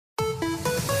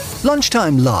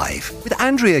Lunchtime Live with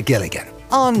Andrea Gilligan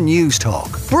on News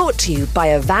Talk. Brought to you by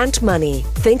Avant Money.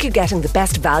 Think you're getting the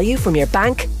best value from your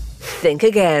bank? Think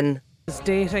again.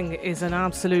 Dating is an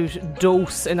absolute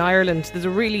dose in Ireland. There's a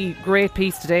really great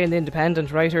piece today in The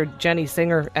Independent. Writer Jenny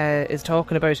Singer is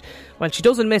talking about, well, she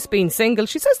doesn't miss being single.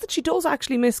 She says that she does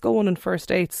actually miss going on first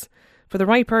dates. For the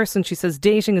right person, she says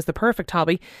dating is the perfect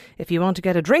hobby. If you want to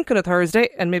get a drink on a Thursday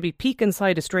and maybe peek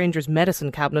inside a stranger's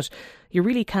medicine cabinet, you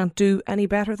really can't do any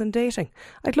better than dating.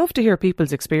 I'd love to hear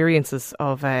people's experiences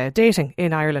of dating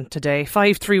in Ireland today.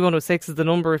 53106 is the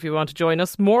number if you want to join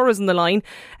us. Maura's on the line.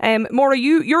 Maura,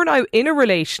 you're now in a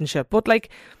relationship, but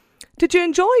did you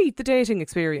enjoy the dating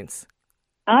experience?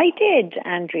 I did,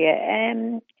 Andrea.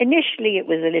 Initially it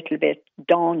was a little bit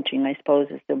daunting, I suppose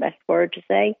is the best word to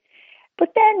say.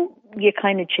 But then you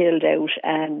kind of chilled out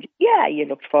and, you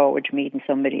looked forward to meeting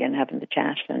somebody and having the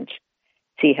chat and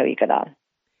see how you got on.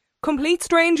 Complete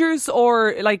strangers,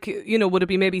 or would it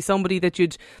be maybe somebody that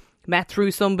you'd met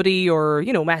through somebody or,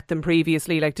 met them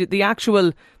previously? The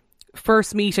actual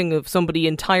first meeting of somebody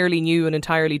entirely new and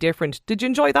entirely different. Did you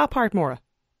enjoy that part, Maura?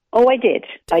 Oh, I did.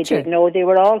 I you? did. No, they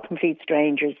were all complete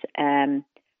strangers.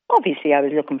 Obviously, I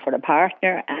was looking for a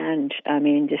partner and, I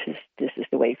mean, this is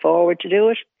the way forward to do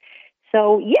it.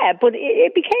 So, but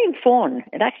it became fun.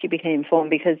 It actually became fun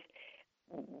because,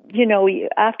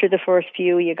 after the first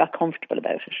few, you got comfortable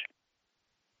about it.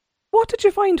 What did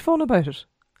you find fun about it?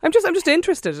 I'm just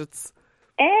interested.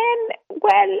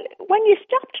 Well, when you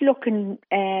stopped looking,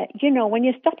 when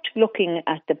you stopped looking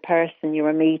at the person you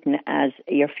were meeting as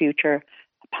your future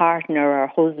partner or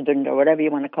husband or whatever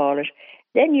you want to call it,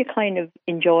 then you kind of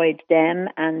enjoyed them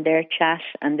and their chat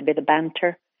and a bit of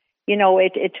banter.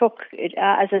 It took,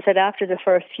 as I said, after the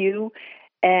first few,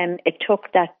 it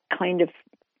took that kind of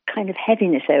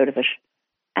heaviness out of it.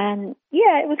 And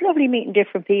it was lovely meeting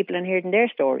different people and hearing their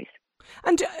stories.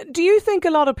 And do you think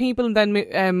a lot of people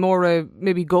then, Maura,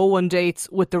 maybe go on dates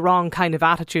with the wrong kind of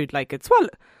attitude? I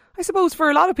suppose for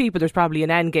a lot of people there's probably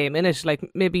an end game in it.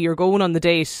 Maybe you're going on the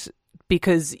date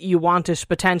because you want it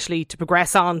potentially to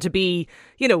progress on to be,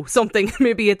 something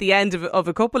maybe at the end of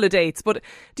a couple of dates. But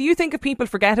do you think if people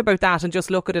forget about that and just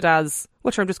look at it as,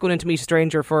 I'm just going in to meet a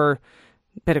stranger for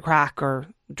a bit of crack or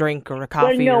drink or a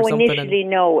coffee or something?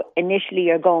 Initially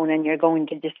you're going and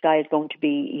this guy is going to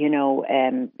be,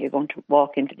 you're going to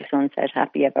walk into the sunset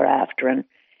happy ever after, and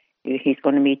he's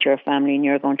going to meet your family and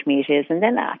you're going to meet his. And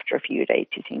then after a few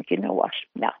dates you think, you know what,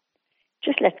 no,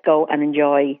 just let's go and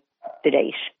enjoy the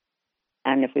date.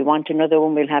 And if we want another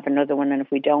one, we'll have another one. And if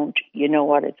we don't, you know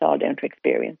what? It's all down to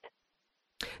experience.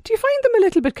 Do you find them a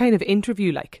little bit kind of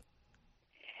interview-like?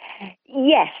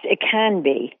 Yes, it can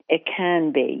be. It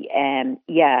can be.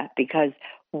 Because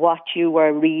what you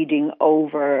were reading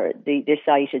over the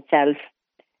site itself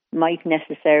might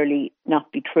necessarily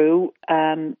not be true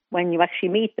when you actually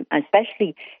meet them.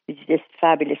 Especially this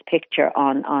fabulous picture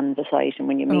on the site, and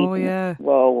when you meet them, yeah.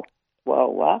 Whoa,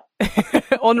 what?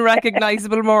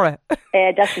 Unrecognisable, Maura.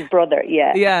 That's his brother,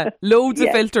 yeah. Yeah, loads of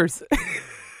filters.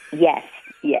 Yes,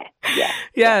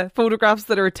 yeah. Photographs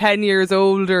that are 10 years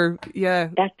old or,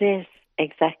 That is,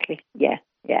 exactly, yeah.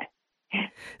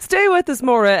 Stay with us,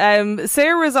 Maura.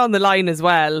 Sarah's on the line as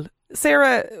well.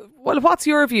 Sarah, what's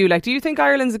your view? Do you think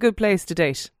Ireland's a good place to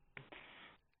date?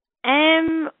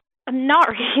 Not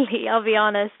really, I'll be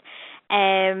honest.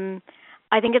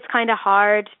 I think it's kind of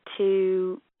hard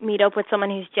to meet up with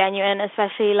someone who's genuine,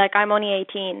 especially I'm only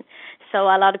 18, so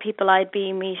a lot of people I'd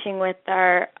be meeting with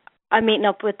I'm meeting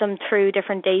up with them through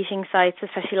different dating sites,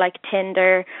 especially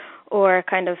Tinder or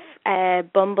kind of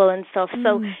Bumble and stuff.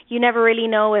 So you never really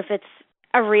know if it's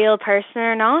a real person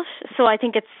or not. So I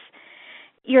think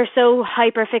you're so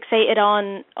hyper fixated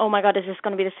on, oh my God, is this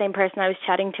going to be the same person I was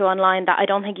chatting to online, that I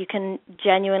don't think you can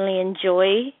genuinely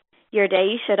enjoy your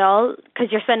date at all,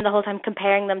 because you're spending the whole time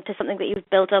comparing them to something that you've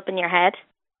built up in your head.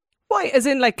 Why? As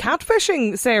in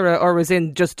catfishing, Sarah, or as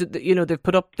in just, they've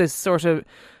put up this sort of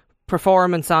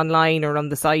performance online or on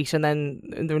the site and then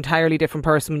they're an entirely different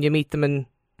person when you meet them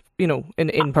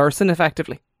in person,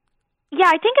 effectively? Yeah,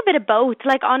 I think a bit of both.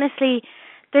 Honestly,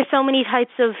 there's so many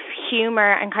types of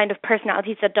humour and kind of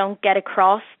personalities that don't get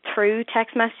across through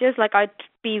text messages. I'd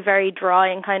be very dry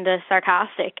and kind of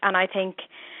sarcastic, and I think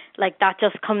that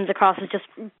just comes across as just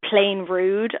plain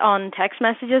rude on text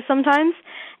messages sometimes.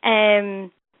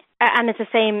 And it's the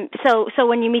same. So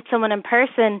when you meet someone in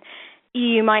person,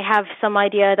 you might have some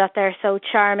idea that they're so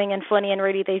charming and funny, and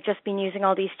really they've just been using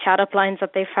all these chat up lines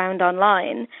that they've found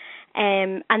online.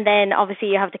 And then obviously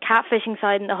you have the catfishing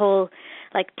side and the whole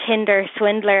Tinder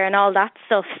swindler and all that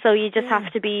stuff. So you just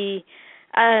have to be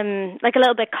a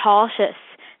little bit cautious.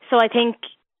 So I think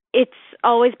it's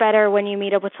always better when you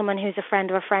meet up with someone who's a friend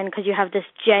of a friend, because you have this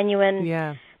genuine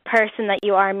person that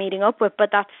you are meeting up with.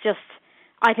 But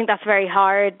I think that's very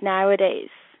hard nowadays.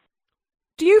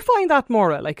 Do you find that,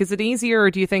 Maura? Like, is it easier,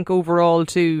 do you think, overall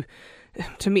to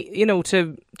meet,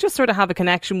 to just sort of have a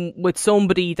connection with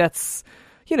somebody that's,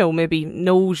 maybe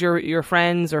knows your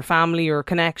friends or family or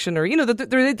connection, or, that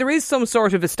there is some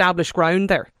sort of established ground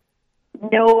there?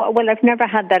 No, well, I've never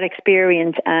had that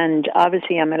experience, and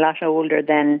obviously I'm a lot older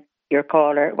than your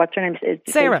caller. What's her name?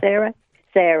 Sarah.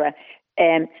 Sarah.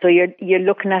 So you're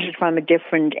looking at it from a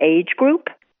different age group.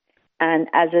 And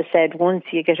as I said, once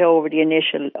you get over the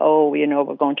initial,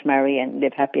 we're going to marry and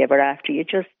live happy ever after, you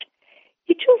just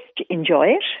enjoy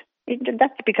it.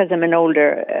 That's because I'm an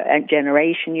older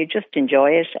generation. You just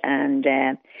enjoy it, and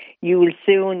you will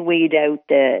soon weed out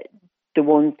the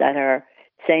ones that are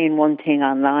saying one thing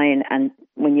online, and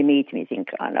when you meet them, you think,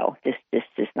 oh no, this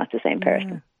is not the same person.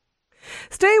 Yeah.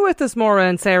 Stay with us, Maura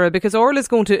and Sarah, because Orla's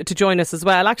going to join us as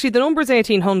well. Actually, the number is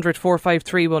 1800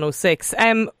 453 106.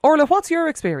 Orla, what's your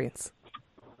experience?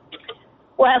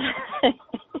 Well,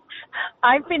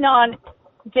 I've been on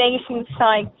dating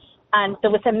sites, and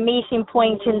there was a meeting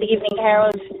point in the Evening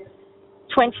Herald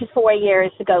 24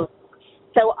 years ago.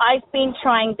 So I've been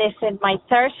trying this in my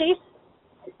 30s,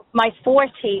 my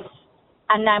 40s,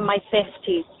 and now my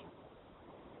 50s.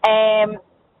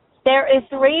 There is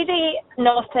really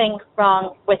nothing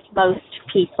wrong with most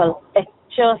people. It's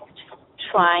just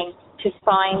trying to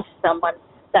find someone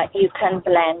that you can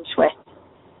blend with.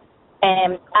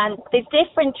 And the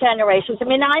different generations,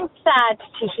 I'm sad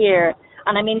to hear,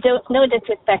 and no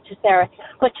disrespect to Sarah,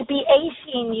 but to be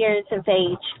 18 years of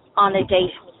age on a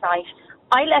dating site.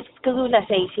 I left school at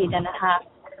 18 and a half.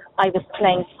 I was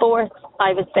playing sports.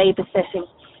 I was babysitting.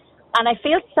 And I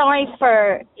feel sorry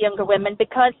for younger women,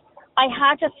 because I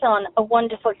had a son, a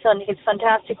wonderful son. He's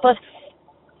fantastic. But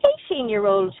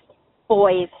 18-year-old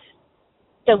boys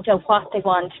don't know what they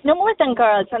want, no more than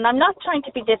girls. And I'm not trying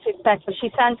to be disrespectful.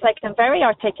 She sounds like a very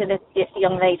articulate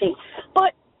young lady.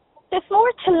 But there's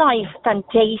more to life than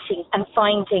dating and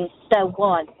finding the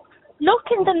one. Look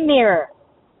in the mirror.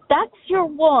 That's your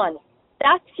one.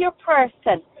 That's your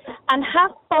person. And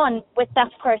have fun with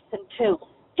that person too.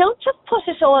 Don't just put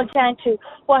it all down to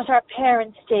what our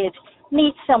parents did.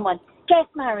 Meet someone, get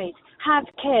married, have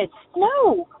kids.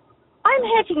 No. I'm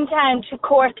heading down to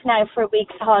Cork now for a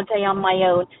week's holiday on my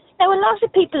own. Now, a lot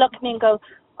of people look at me and go,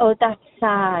 oh, that's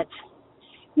sad.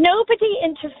 Nobody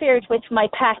interfered with my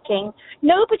packing.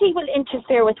 Nobody will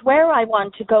interfere with where I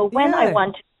want to go, when I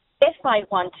want to, if I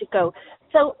want to go.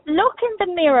 So look in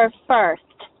the mirror first,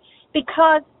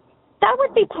 because that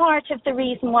would be part of the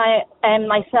reason why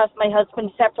myself and my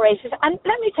husband separated. And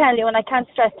let me tell you, and I can't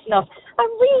stress enough, a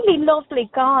really lovely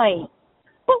guy.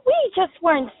 But we just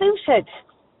weren't suited.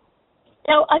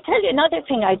 Now, I'll tell you another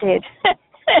thing I did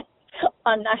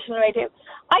on national radio.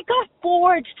 I got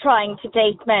bored trying to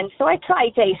date men, so I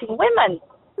tried dating women.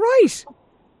 Right.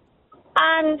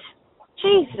 And,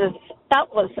 Jesus,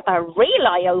 that was a real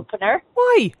eye-opener.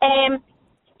 Why?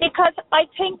 Because I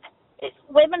think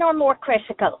women are more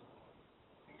critical.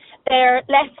 They're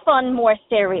less fun, more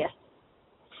serious.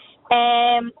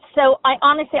 So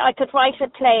I could write a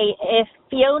play if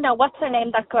Fiona, what's her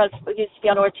name, that girl who used to be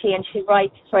on RT and she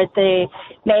writes for the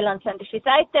Mail on Sunday, she's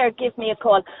out there, give me a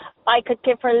call. I could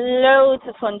give her loads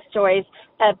of fun stories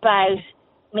about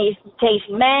me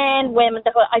dating men, women.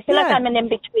 I feel like I'm an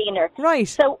in-betweener. Right.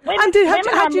 So women,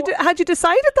 and had you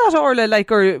decided that, Orla?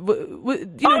 Like, or you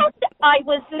know? I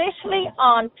was literally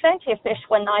on Plenty of Fish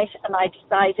one night, and I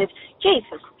decided,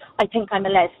 Jesus, I think I'm a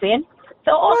lesbian.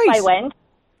 So off I went,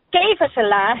 gave it a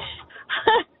lash.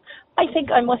 I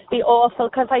think I must be awful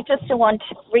because I just don't want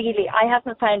to really. I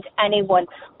haven't found anyone,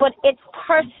 but it's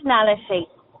personality.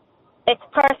 It's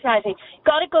personality.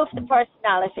 Got to go for the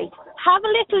personality. Have a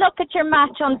little look at your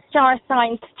match on star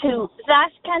signs too. That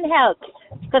can help.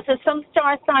 Because there's some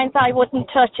star signs I wouldn't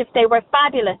touch if they were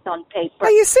fabulous on paper.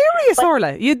 Are you serious,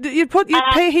 Orla? You'd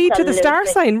pay heed to the star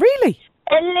sign, really?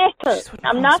 A little.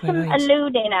 I'm not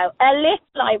alluding now. A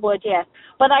little I would, yes.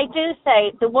 But I do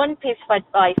say the one piece of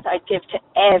advice I'd give to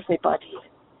everybody: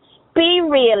 be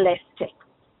realistic.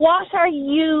 What are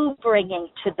you bringing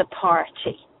to the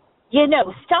party? You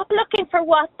know, stop looking for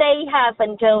what they have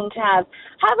and don't have.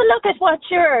 Have a look at what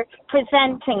you're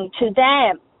presenting to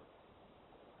them.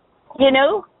 You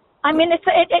know? I mean,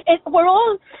 we're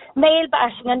all male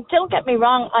bashing, and don't get me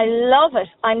wrong, I love it.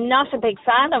 I'm not a big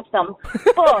fan of them.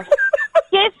 But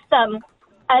give them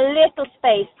a little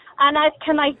space. And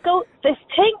can I go, this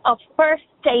thing of first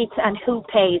dates and who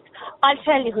pays? I'll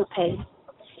tell you who pays.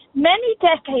 Many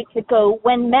decades ago,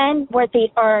 when men were the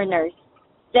earners,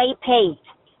 they paid.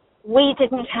 we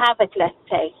didn't have it, let's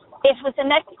say. It was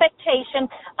an expectation,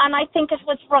 and I think it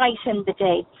was right in the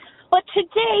day. But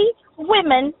today,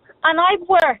 women, and I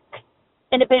work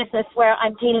in a business where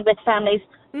I'm dealing with families,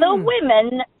 the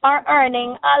women are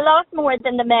earning a lot more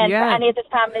than the men for any of the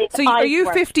families. So are you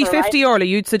 50-50, Orla?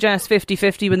 You'd suggest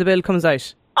 50-50 when the bill comes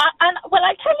out? Well,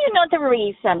 I'll tell you another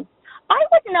reason. I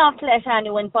would not let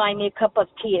anyone buy me a cup of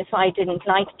tea if I didn't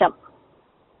like them.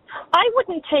 I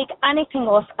wouldn't take anything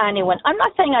off anyone. I'm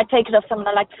not saying I'd take it off someone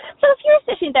I like. So if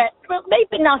you're sitting there, well,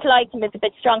 maybe not liking is a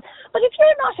bit strong, but if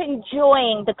you're not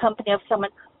enjoying the company of someone,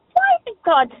 why in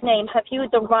God's name have you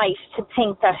the right to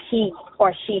think that he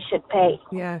or she should pay?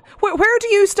 Yeah. Where do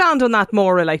you stand on that,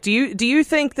 Maura? Like, do you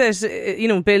think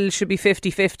that, bills should be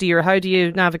 50-50, or how do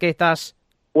you navigate that?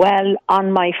 Well,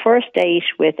 on my first date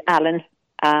with Alan,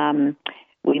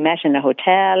 we met in a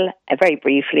hotel very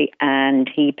briefly, and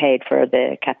he paid for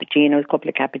the cappuccinos, a couple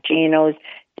of cappuccinos,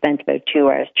 spent about 2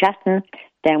 hours chatting.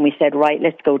 Then we said, right,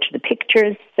 let's go to the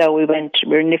pictures. So we were in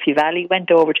Liffey Valley,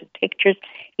 went over to the pictures.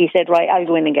 He said, right, I'll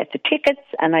go in and get the tickets.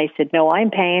 And I said, no,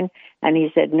 I'm paying. And he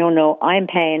said, no, I'm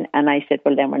paying. And I said,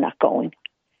 well, then we're not going.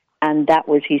 And that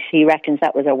was, he reckons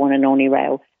that was our one and only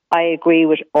row. I agree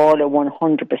with Orla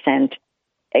 100%.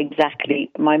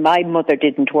 Exactly. My mother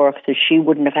didn't work, so she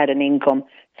wouldn't have had an income.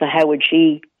 So how would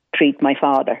she treat my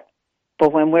father?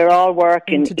 But when we're all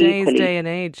working in today's equally, day and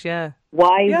age,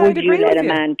 why would you let a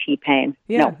man keep paying?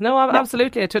 No,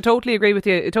 absolutely. I totally agree with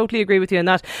you. I totally agree with you on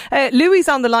that. Louis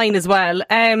on the line as well.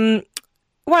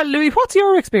 Well, Louis, what's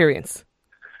your experience?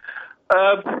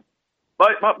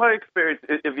 My experience,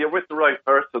 if you're with the right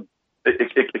person,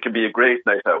 it can be a great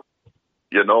night out,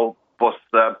 But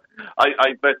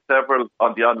I met several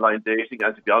on the online dating,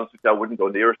 and to be honest with you, I wouldn't go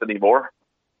near it anymore.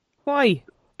 Why?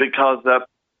 Because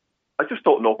I just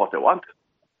don't know what they want.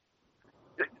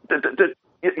 They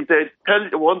tell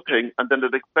you one thing, and then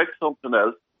they expect something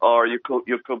else, or you could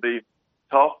be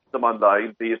talking to them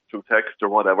online, be it through text or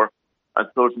whatever, and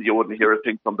suddenly you wouldn't hear a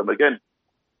thing from them again.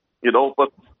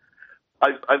 But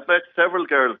I've met several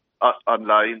girls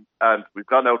online, and we've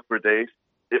gone out for a date.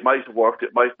 It might have worked,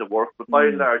 it might have worked, but by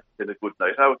and large, it's been a good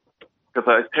night out. Because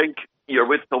I think you're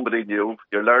with somebody new,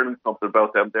 you're learning something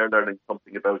about them, they're learning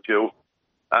something about you.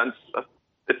 And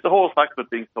it's the whole fact of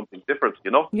being something different,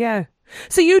 Yeah.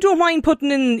 So you don't mind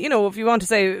putting in, if you want to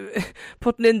say,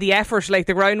 putting in the effort, like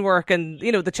the groundwork and,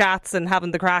 the chats and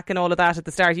having the crack and all of that at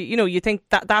the start. You think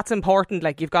that's important,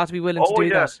 like you've got to be willing to do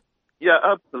that. Yeah,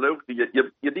 absolutely.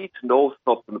 You need to know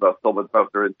something about someone,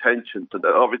 about their intentions, and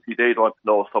obviously they want to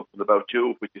know something about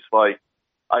you, which is why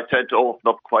I tend to open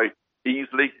up quite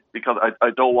easily, because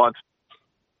I don't want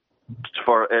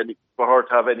for her to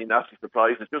have any nasty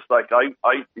surprises. Just like I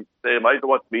don't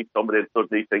want to meet somebody and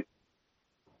suddenly think,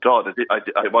 God,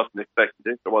 I wasn't expecting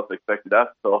this, I wasn't expecting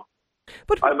that. So.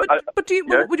 But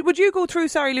would you go through,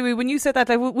 sorry Louis, when you said that,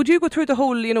 like, would you go through the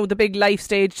whole, the big life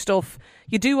stage stuff?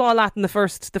 You do all that in the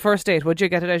first date, would you,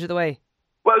 get it out of the way?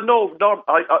 Well, no,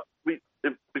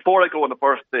 before I go on the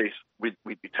first date, we'd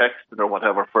be texting or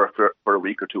whatever for a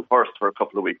week or two first, for a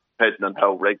couple of weeks, depending on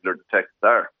how regular the texts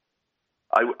are.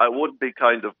 I wouldn't be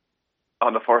kind of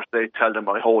on the first date telling them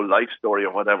my whole life story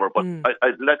or whatever, but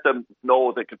I'd let them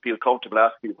know they could feel comfortable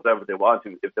asking whatever they want,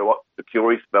 if they're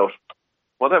curious about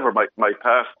whatever my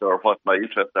past or what my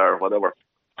interests are or whatever.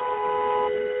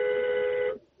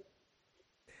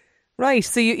 Right.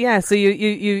 So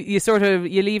you sort of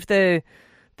leave the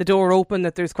door open,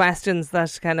 that there's questions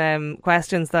that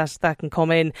can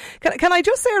come in. Can I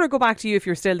just, Sarah, go back to you if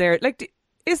you're still there? Like,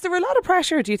 is there a lot of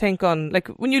pressure, do you think, on, like,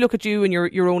 when you look at you and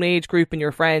your own age group and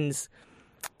your friends?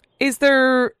 Do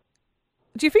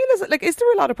you feel is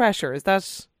there a lot of pressure? Is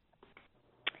that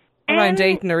around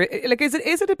dating, or like is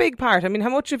it a big part? I mean, how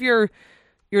much of your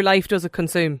life does it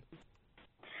consume?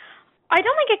 I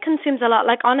don't think it consumes a lot.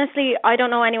 Like, honestly, I don't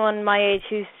know anyone my age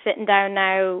who's sitting down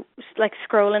now, like,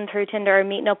 scrolling through Tinder or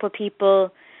meeting up with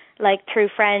people, like, through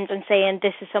friends and saying,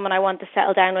 this is someone I want to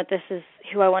settle down with, this is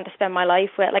who I want to spend my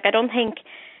life with. Like, I don't think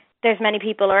there's many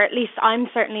people, or at least I'm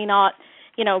certainly not,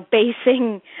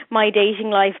 basing my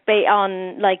dating life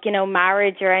on, like,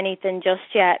 marriage or anything just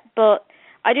yet. But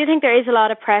I do think there is a lot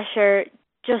of pressure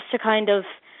just to kind of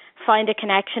find a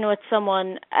connection with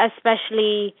someone,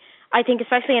 especially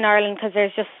in Ireland, because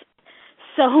there's just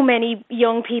so many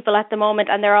young people at the moment,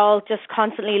 and they're all just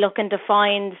constantly looking to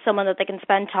find someone that they can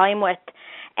spend time with,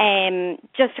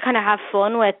 just to kind of have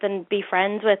fun with and be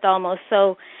friends with almost.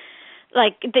 So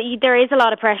there is a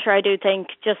lot of pressure, I do think,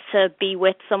 just to be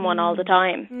with someone all the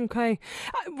time. Okay.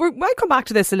 I'll come back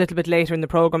to this a little bit later in the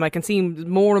programme. I can see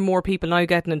more and more people now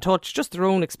getting in touch, just their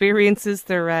own experiences,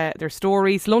 their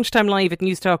stories.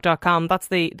 lunchtimelive@newstalk.com. That's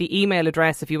the email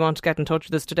address if you want to get in touch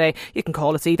with us today. You can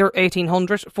call us either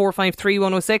 1800 453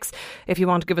 106. If you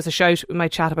want to give us a shout, we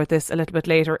might chat about this a little bit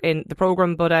later in the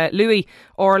programme. But Louis,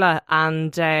 Orla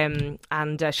and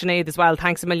Sinead as well,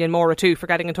 thanks a million, Maura too, for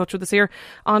getting in touch with us here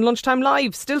on Lunchtime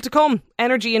Live. Still to come,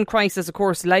 energy in crisis, of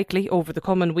course, likely over the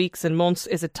coming weeks and months.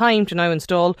 Is it time to now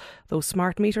install those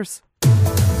smart meters?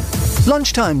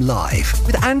 Lunchtime Live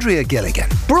with Andrea Gilligan.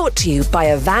 Brought to you by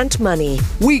Avant Money.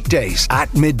 Weekdays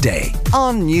at midday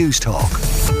on Newstalk.